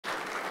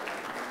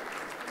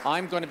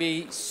I'm going to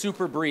be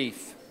super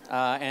brief,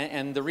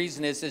 and the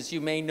reason is, as you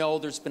may know,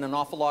 there's been an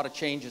awful lot of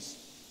changes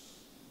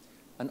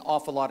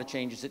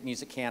at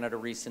Music Canada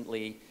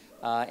recently,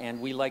 and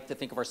we like to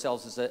think of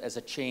ourselves as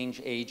a change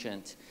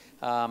agent.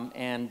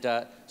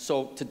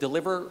 So to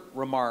deliver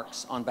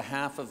remarks on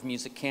behalf of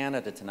Music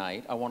Canada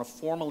tonight, I want to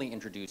formally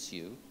introduce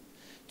you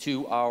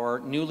to our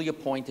newly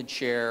appointed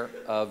chair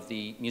of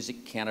the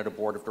Music Canada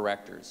Board of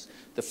Directors,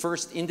 the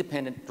first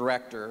independent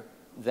director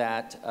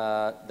that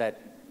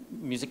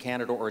Music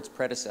Canada or its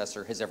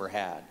predecessor has ever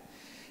had.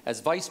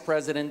 As Vice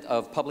President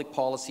of Public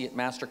Policy at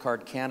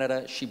MasterCard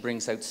Canada, she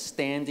brings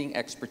outstanding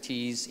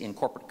expertise in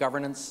corporate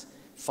governance,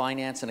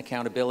 finance and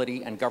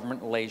accountability, and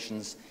government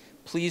relations.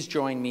 Please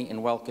join me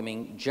in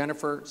welcoming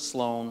Jennifer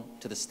Sloan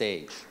to the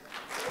stage.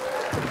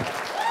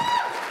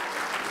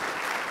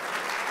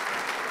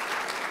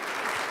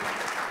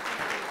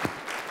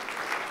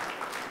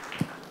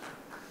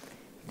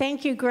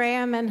 Thank you,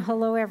 Graham, and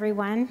hello,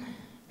 everyone.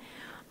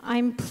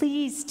 I'm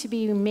pleased to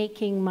be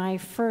making my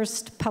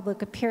first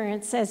public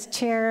appearance as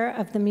chair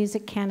of the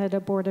Music Canada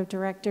Board of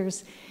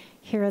Directors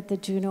here at the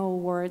Juno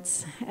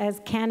Awards,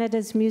 as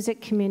Canada's music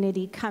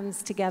community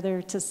comes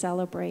together to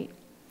celebrate.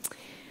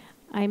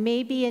 I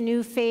may be a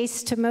new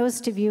face to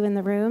most of you in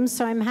the room,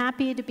 so I'm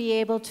happy to be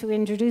able to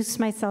introduce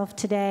myself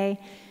today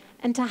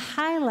and to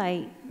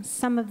highlight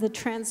some of the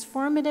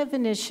transformative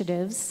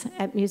initiatives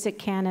at Music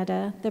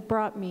Canada that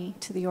brought me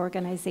to the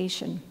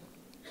organization.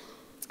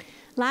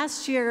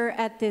 Last year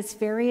at this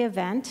very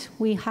event,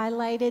 we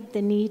highlighted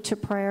the need to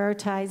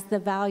prioritize the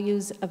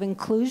values of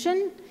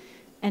inclusion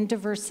and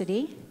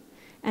diversity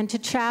and to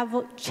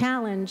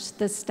challenge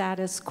the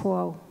status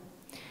quo.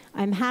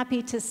 I'm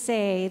happy to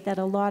say that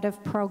a lot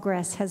of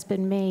progress has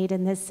been made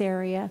in this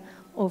area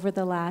over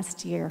the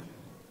last year.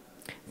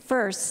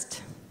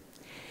 First,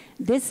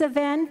 this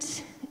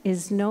event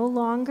is no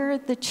longer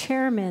the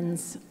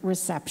chairman's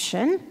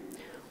reception.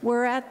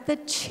 We're at the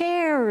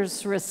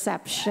chair's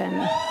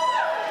reception.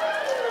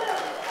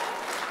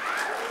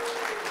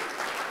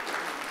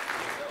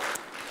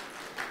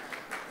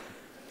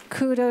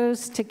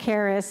 Kudos to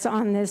Karis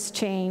on this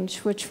change,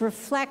 which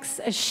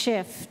reflects a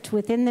shift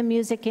within the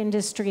music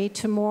industry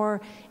to more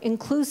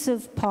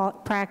inclusive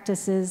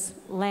practices,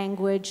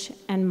 language,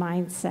 and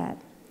mindset.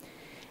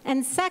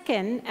 And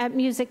second, at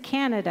Music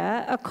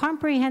Canada, a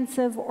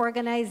comprehensive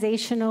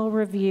organizational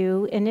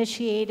review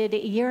initiated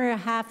a year and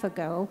a half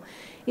ago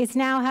is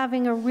now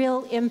having a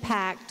real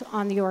impact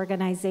on the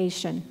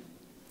organization.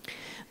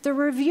 The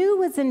review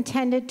was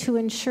intended to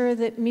ensure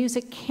that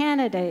Music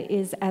Canada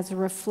is as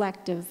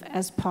reflective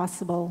as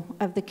possible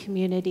of the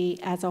community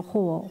as a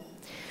whole.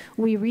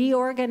 We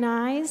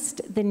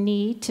reorganized the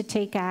need to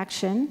take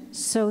action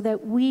so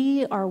that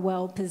we are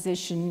well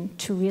positioned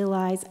to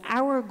realize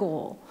our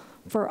goal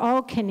for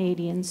all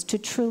Canadians to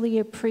truly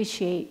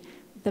appreciate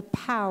the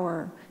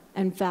power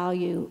and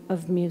value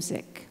of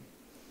music.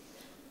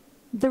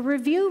 The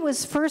review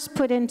was first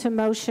put into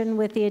motion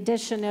with the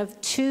addition of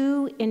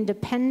 2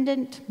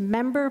 independent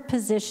member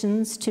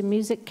positions to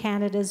Music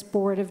Canada's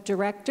Board of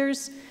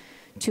Directors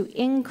to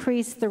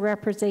increase the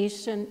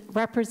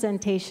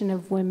representation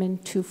of women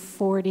to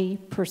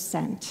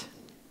 40%.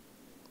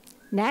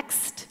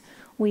 Next,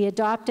 we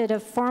adopted a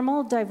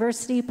formal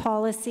diversity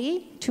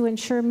policy to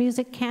ensure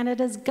Music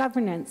Canada's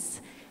governance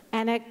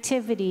and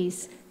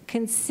activities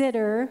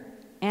consider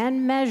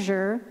and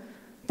measure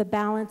the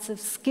balance of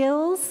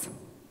skills,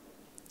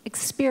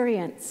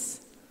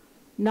 experience,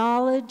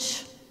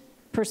 knowledge,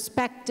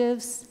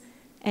 perspectives,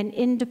 and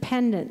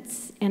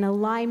independence in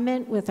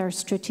alignment with our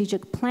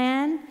strategic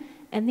plan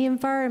and the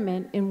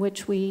environment in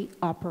which we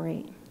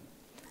operate.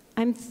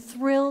 I'm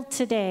thrilled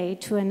today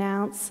to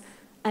announce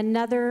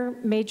another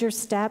major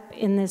step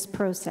in this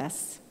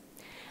process,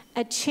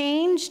 a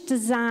change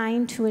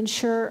designed to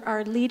ensure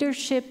our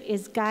leadership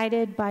is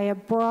guided by a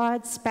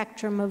broad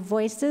spectrum of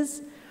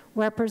voices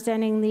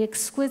representing the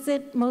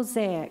exquisite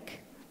mosaic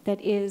that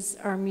is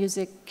our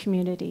music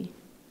community.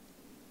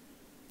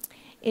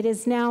 It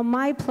is now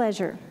my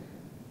pleasure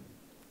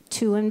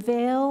to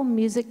unveil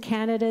Music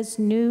Canada's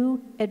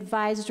new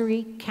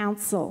Advisory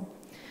Council.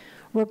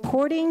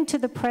 Reporting to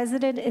the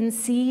President and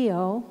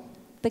CEO,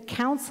 the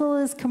Council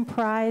is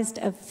comprised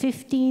of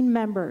 15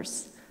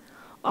 members,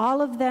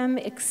 all of them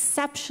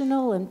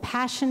exceptional and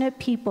passionate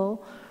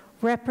people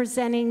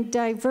representing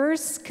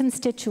diverse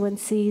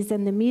constituencies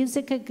in the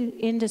music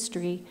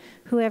industry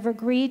who have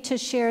agreed to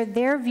share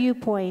their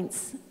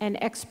viewpoints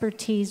and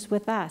expertise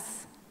with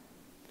us.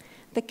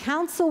 The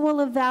Council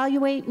will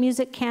evaluate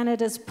Music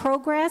Canada's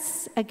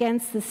progress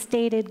against the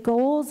stated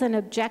goals and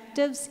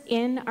objectives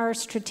in our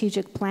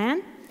strategic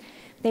plan.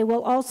 They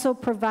will also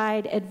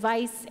provide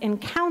advice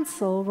and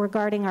counsel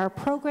regarding our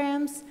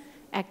programs,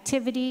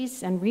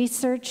 activities, and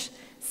research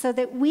so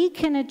that we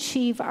can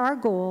achieve our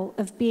goal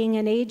of being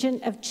an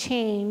agent of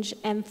change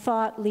and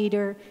thought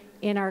leader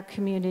in our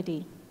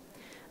community.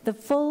 The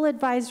full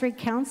Advisory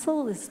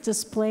Council is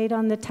displayed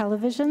on the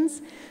televisions.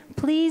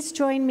 Please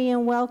join me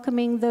in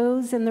welcoming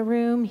those in the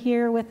room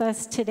here with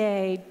us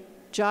today.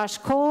 Josh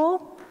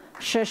Cole,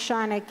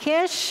 Shoshana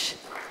Kish,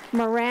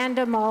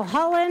 Miranda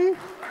Mulholland,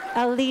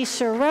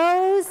 Alicia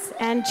Rose,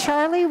 and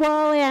Charlie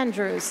Wall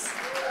Andrews.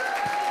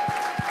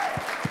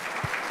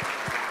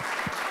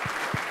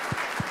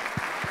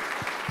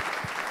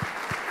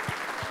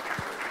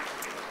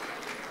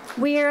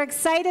 We are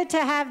excited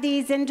to have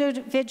these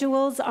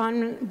individuals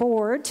on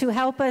board to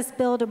help us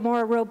build a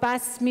more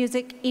robust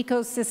music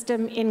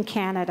ecosystem in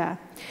Canada.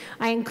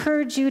 I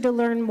encourage you to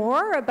learn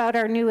more about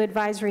our new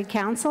advisory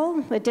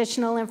council.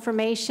 Additional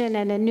information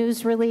and a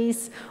news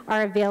release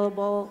are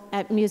available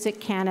at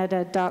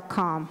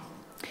musiccanada.com.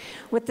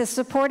 With the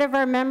support of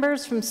our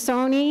members from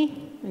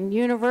Sony and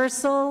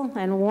Universal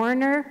and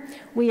Warner,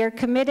 we are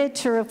committed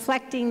to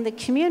reflecting the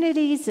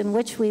communities in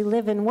which we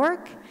live and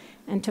work,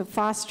 and to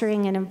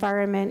fostering an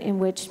environment in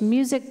which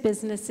music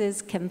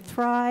businesses can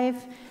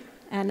thrive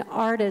and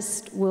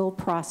artists will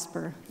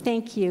prosper.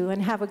 Thank you,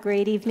 and have a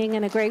great evening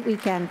and a great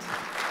weekend.